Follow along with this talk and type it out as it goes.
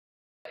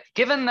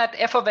Given that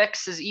f of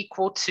x is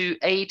equal to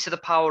a to the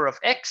power of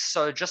x,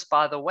 so just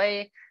by the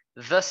way,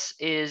 this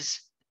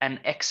is an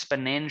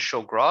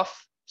exponential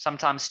graph.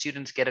 Sometimes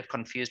students get it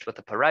confused with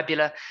a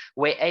parabola,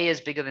 where a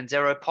is bigger than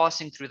 0,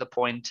 passing through the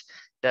point,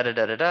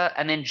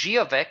 and then g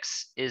of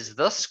x is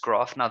this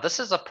graph. Now, this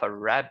is a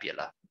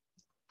parabola.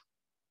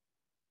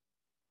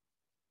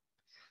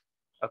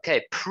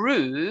 Okay,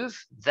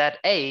 prove that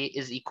a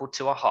is equal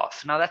to a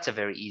half. Now, that's a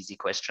very easy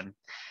question,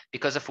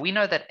 because if we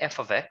know that f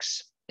of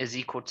x is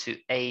equal to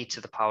a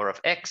to the power of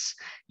x,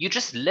 you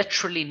just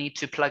literally need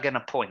to plug in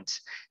a point,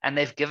 and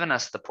they've given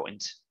us the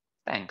point.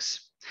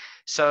 Thanks.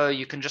 So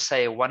you can just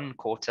say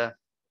 1/4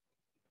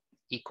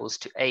 equals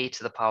to a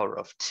to the power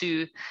of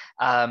 2.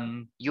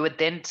 You would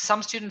then,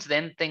 some students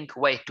then think,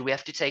 wait, do we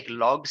have to take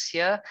logs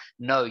here?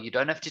 No, you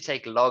don't have to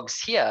take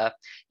logs here.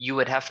 You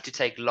would have to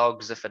take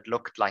logs if it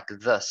looked like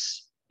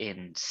this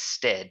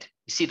instead.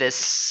 You see, there's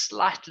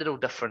slight little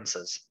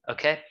differences,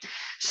 okay?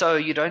 So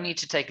you don't need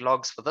to take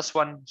logs for this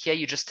one. Here,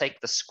 you just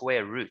take the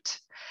square root.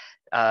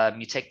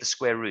 You take the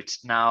square root.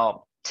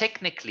 Now,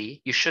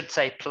 technically, you should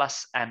say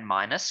plus and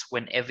minus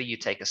whenever you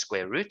take a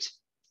square root.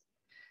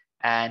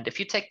 And if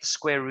you take the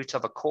square root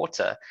of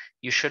 1/4,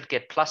 you should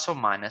get plus or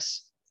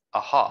minus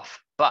a half.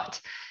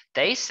 But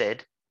they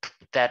said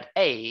that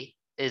a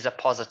is a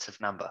positive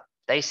number.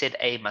 They said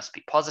a must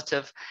be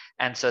positive,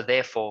 and so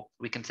therefore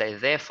we can say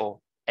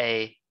therefore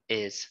a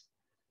is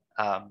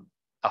a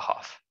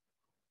half.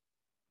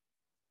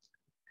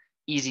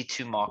 Easy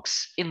 2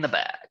 marks in the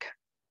bag.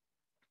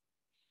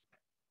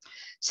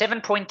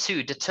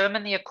 7.2,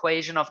 determine the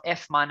equation of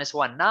f minus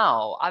 1.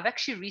 Now, I've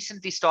actually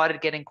recently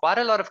started getting quite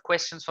a lot of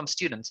questions from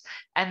students,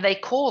 and they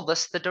call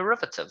this the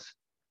derivative.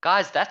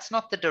 Guys, that's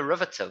not the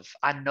derivative.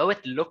 I know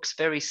it looks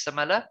very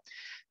similar,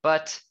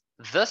 but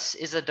this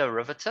is a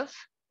derivative.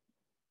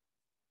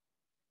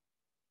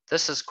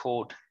 This is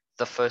called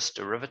the first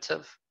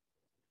derivative,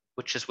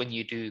 which is when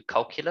you do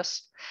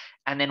calculus.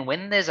 And then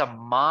when there's a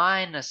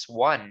minus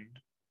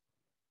 1,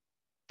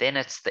 then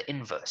it's the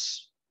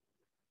inverse.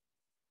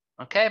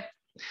 Okay?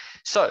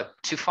 So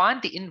to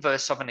find the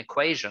inverse of an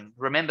equation,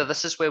 remember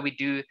this is where we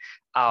do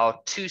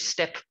our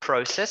 2-step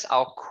process.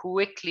 I'll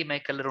quickly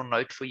make a little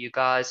note for you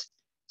guys.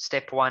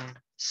 Step 1,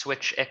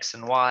 switch x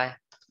and y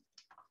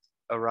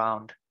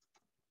around.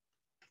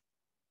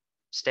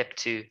 Step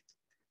 2,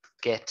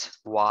 get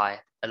y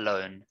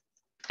alone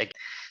again.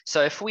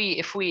 So if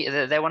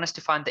they want us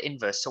to find the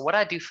inverse. So what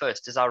I do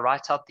first is I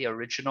write out the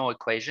original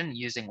equation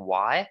using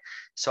y.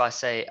 So I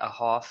say a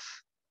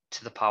half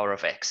to the power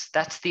of x.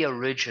 That's the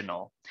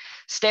original.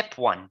 Step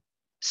 1,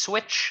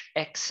 switch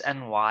x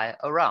and y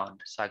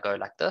around. So I go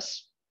like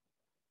this.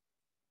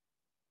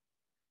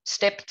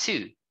 Step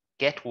 2,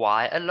 get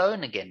y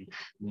alone again.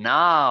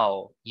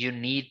 Now you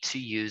need to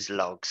use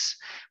logs.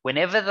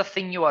 Whenever the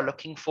thing you are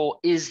looking for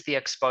is the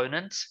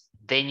exponent,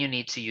 then you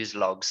need to use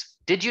logs.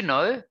 Did you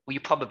know? Well,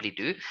 you probably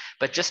do,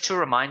 but just to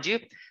remind you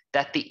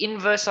that the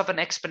inverse of an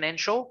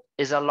exponential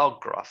is a log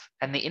graph,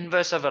 and the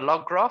inverse of a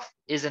log graph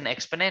is an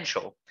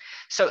exponential.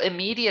 So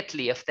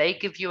immediately, if they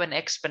give you an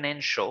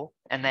exponential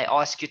and they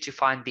ask you to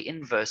find the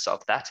inverse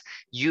of that,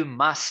 you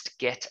must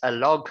get a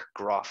log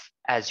graph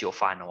as your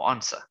final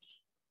answer.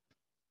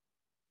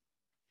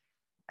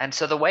 And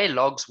so the way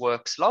logs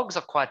works, logs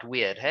are quite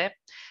weird, hey?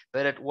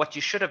 But what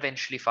you should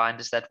eventually find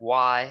is that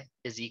y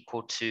is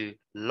equal to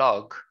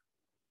log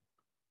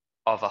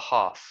of a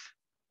half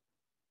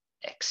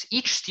x.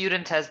 Each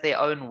student has their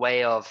own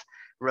way of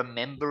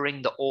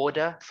remembering the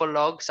order for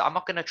logs. So I'm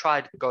not going to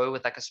try to go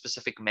with like a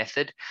specific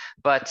method,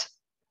 but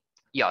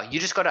yeah, you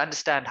just got to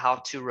understand how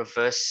to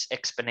reverse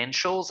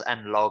exponentials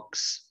and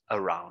logs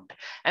around.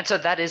 And so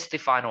that is the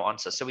final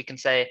answer. So we can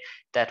say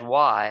that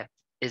y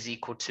is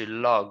equal to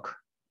log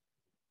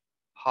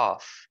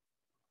half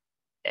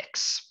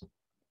x.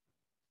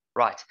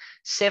 Right,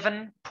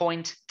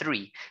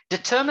 7.3.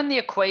 Determine the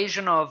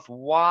equation of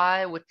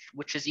y,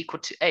 which is equal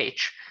to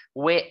h,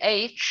 where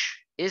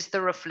h is the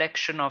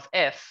reflection of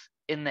f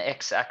in the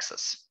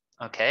x-axis.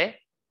 Okay,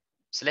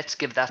 so let's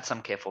give that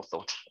some careful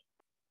thought.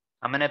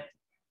 I'm going to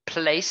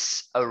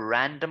place a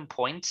random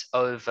point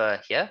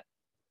over here,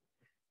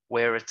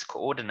 where its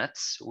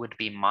coordinates would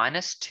be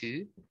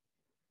 -2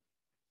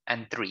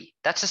 and 3.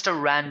 That's just a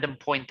random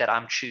point that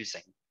I'm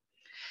choosing.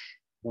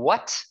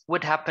 What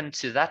would happen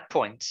to that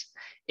point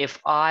if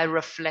I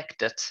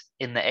reflect it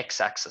in the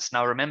x-axis?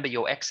 Now remember,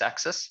 your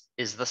x-axis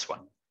is this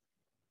one.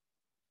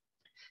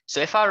 So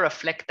if I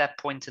reflect that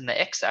point in the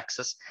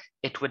x-axis,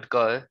 it would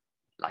go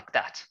like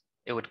that.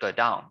 It would go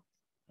down,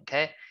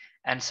 okay?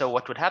 And so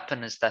what would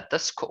happen is that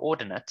this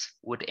coordinate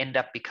would end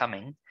up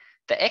becoming,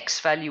 the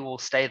x value will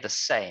stay the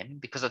same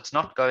because it's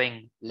not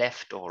going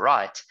left or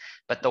right,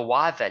 but the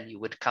y value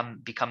would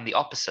become the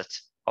opposite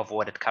of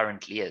what it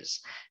currently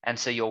is. And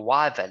so your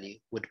y value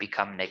would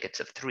become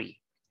 -3.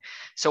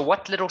 So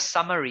what little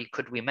summary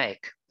could we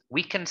make?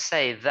 We can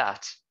say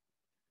that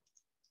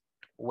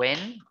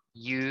when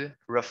you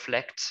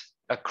reflect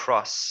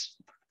across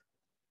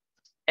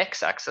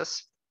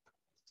x-axis,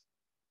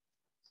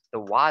 the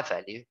y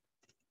value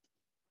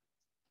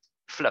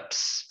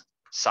flips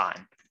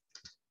sign.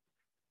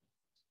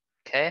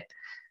 Okay,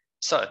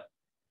 so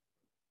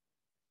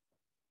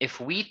if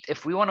we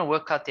want to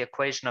work out the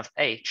equation of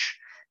h,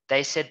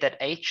 they said that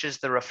h is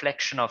the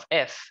reflection of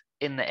f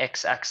in the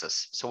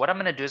x-axis. So what I'm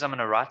going to do is I'm going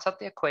to write out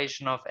the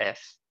equation of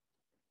f.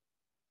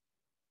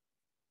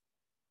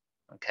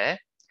 Okay,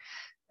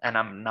 and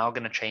I'm now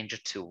going to change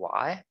it to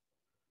y.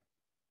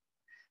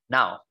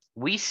 Now,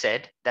 we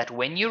said that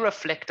when you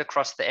reflect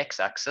across the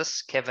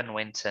x-axis, Kevin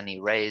went and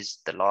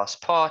erased the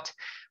last part,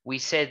 we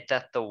said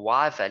that the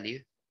y value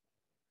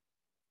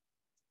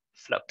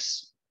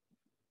flips.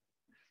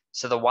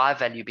 So the y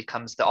value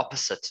becomes the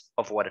opposite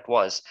of what it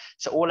was.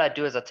 So all I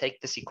do is I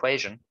take this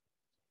equation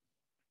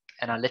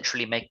and I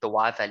literally make the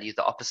y value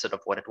the opposite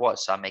of what it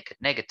was. So I make it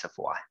negative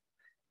y.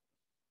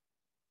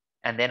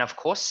 And then, of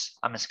course,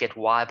 I must get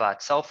y by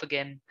itself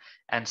again.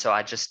 And so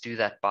I just do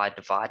that by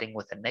dividing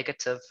with a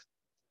negative.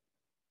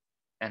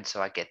 And so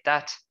I get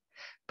that.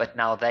 But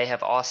now they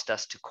have asked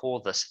us to call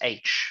this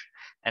h.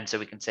 And so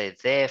we can say,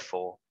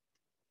 therefore,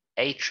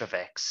 h of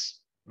x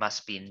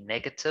must be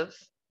negative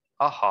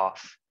a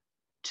half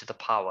to the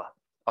power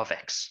of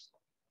x.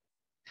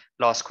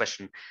 Last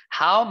question.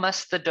 How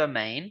must the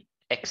domain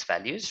x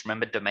values,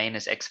 remember domain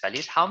is x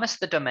values, how must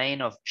the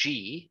domain of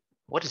g,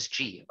 what is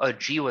g? Oh,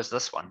 g was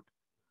this one.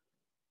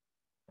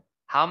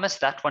 How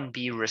must that one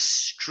be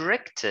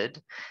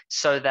restricted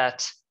so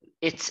that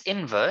its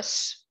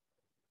inverse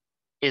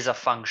is a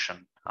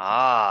function?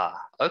 Ah,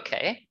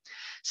 okay.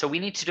 So we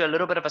need to do a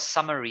little bit of a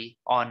summary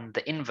on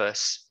the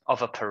inverse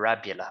of a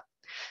parabola.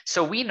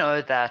 So we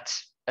know that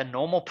a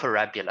normal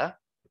parabola,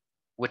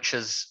 which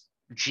is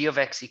g of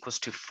x equals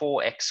to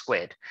 4x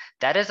squared,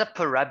 that is a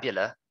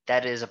parabola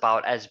that is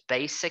about as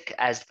basic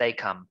as they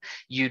come.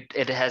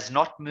 It has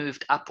not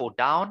moved up or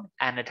down,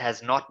 and it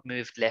has not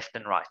moved left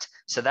and right.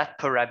 So that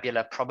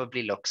parabola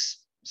probably looks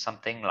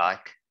something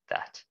like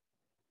that.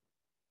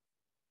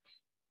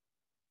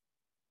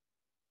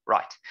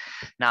 Right.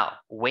 Now,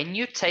 when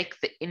you take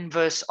the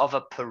inverse of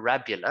a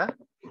parabola,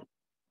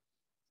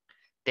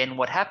 then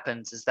what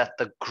happens is that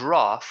the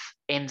graph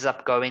ends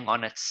up going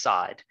on its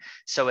side.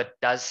 So it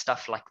does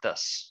stuff like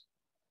this,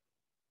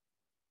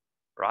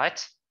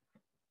 right?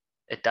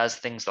 It does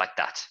things like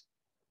that.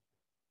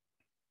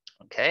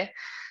 Okay.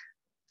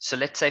 So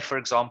let's say, for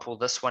example,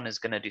 this one is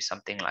going to do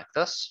something like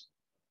this.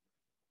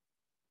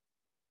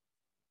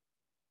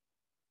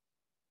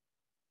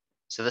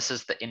 So this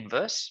is the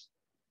inverse.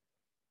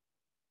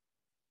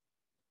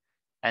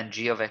 And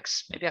g of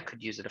x, maybe I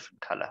could use a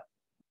different color.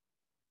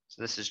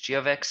 So this is g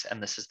of x,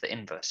 and this is the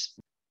inverse.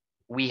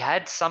 We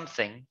had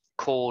something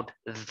called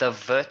the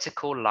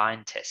vertical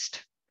line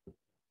test.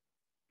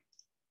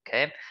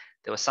 Okay,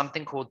 there was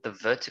something called the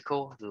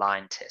vertical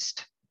line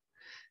test.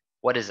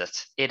 What is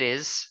it? It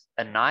is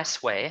a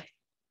nice way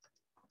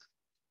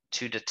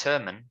to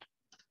determine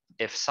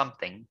if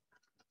something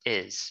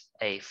is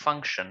a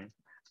function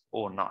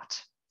or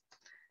not.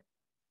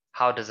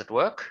 How does it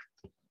work?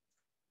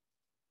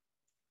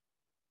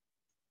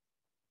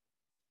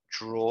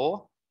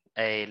 Draw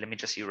a, let me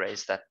just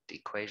erase that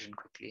equation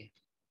quickly.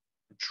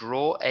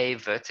 Draw a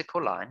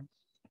vertical line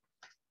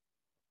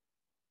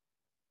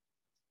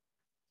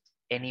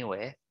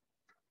anywhere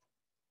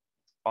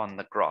on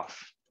the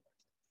graph.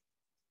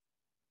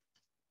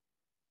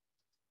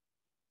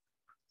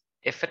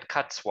 If it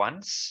cuts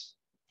once,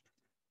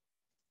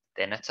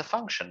 then it's a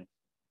function.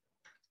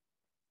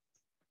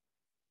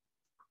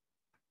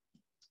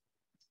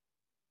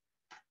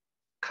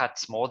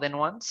 Cuts more than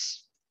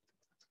once,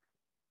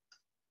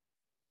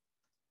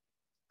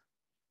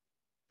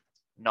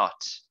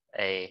 not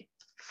a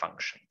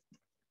function.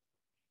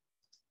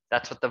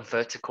 That's what the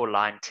vertical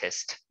line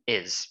test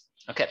is.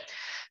 Okay,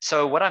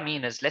 so what I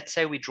mean is, let's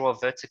say we draw a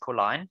vertical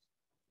line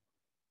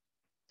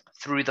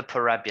through the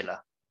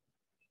parabola.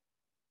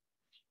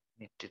 Let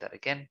me do that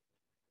again.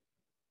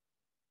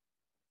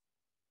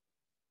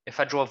 If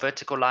I draw a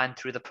vertical line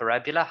through the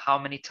parabola, how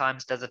many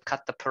times does it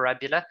cut the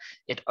parabola?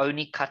 It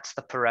only cuts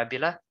the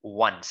parabola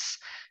once.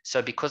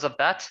 So because of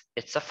that,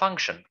 it's a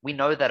function. We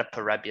know that a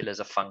parabola is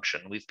a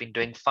function. We've been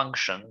doing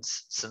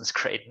functions since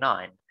grade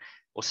 9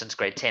 or since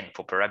grade 10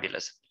 for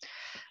parabolas.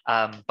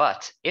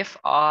 But if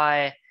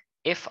I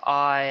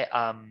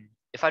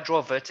draw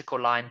a vertical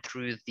line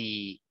through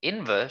the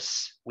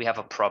inverse, we have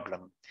a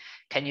problem.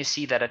 Can you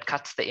see that it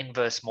cuts the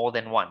inverse more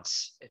than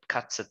once? It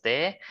cuts it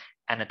there,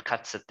 and it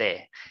cuts it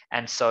there.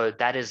 And so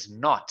that is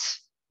not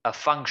a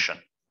function.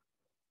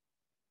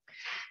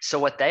 So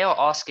what they are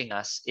asking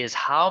us is,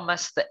 how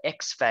must the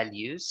x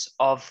values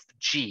of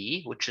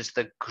g, which is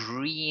the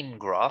green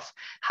graph,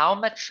 how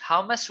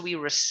must we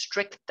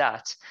restrict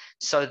that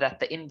so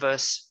that the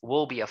inverse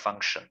will be a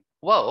function?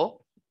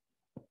 Well,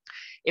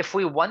 if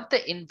we want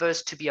the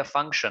inverse to be a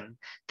function,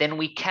 then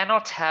we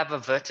cannot have a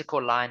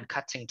vertical line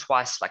cutting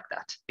twice like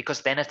that,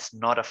 because then it's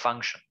not a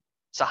function.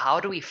 So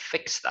how do we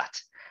fix that?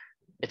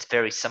 It's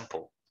very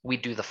simple. We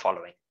do the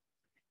following.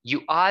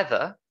 You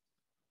either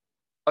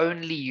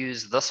only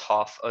use this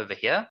half over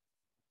here,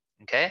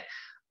 okay?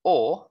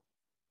 Or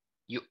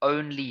you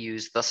only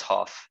use this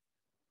half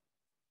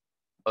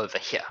over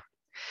here.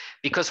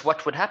 Because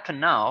what would happen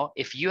now,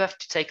 if you have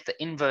to take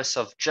the inverse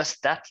of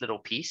just that little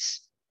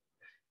piece,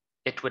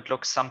 it would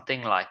look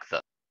something like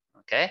this,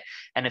 okay?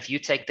 And if you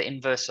take the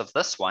inverse of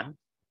this one,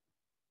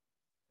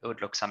 it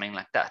would look something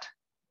like that.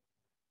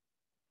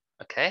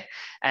 Okay,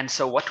 and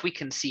so what we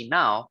can see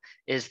now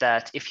is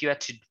that if you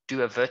had to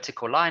do a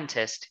vertical line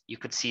test, you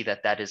could see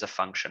that that is a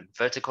function.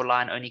 Vertical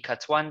line only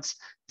cuts once,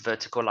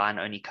 vertical line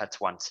only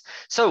cuts once.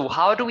 So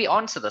how do we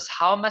answer this?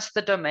 How must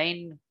the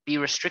domain be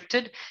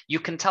restricted? You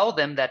can tell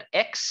them that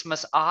x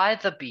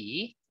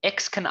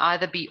can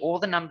either be all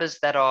the numbers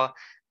that are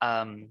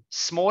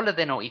smaller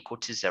than or equal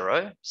to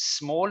 0,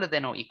 smaller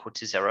than or equal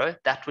to 0.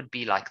 That would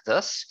be like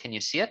this. Can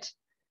you see it?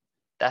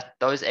 That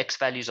those x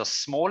values are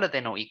smaller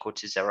than or equal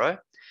to 0.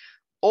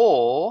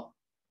 Or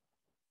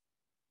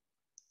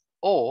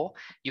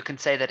you can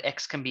say that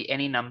x can be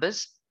any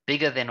numbers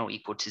bigger than or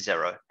equal to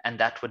 0, and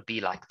that would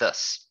be like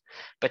this.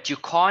 But you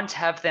can't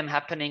have them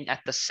happening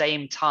at the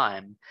same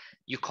time.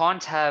 You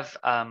can't have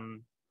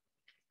the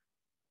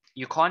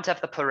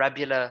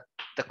parabola,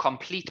 the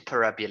complete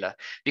parabola,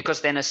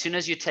 because then as soon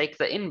as you take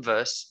the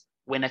inverse,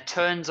 when it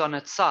turns on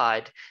its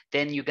side,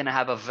 then you're going to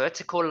have a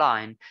vertical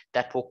line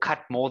that will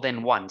cut more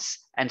than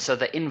once, and so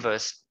the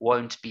inverse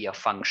won't be a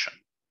function.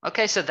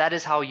 Okay, so that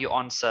is how you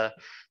answer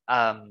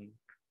a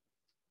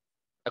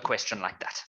question like that.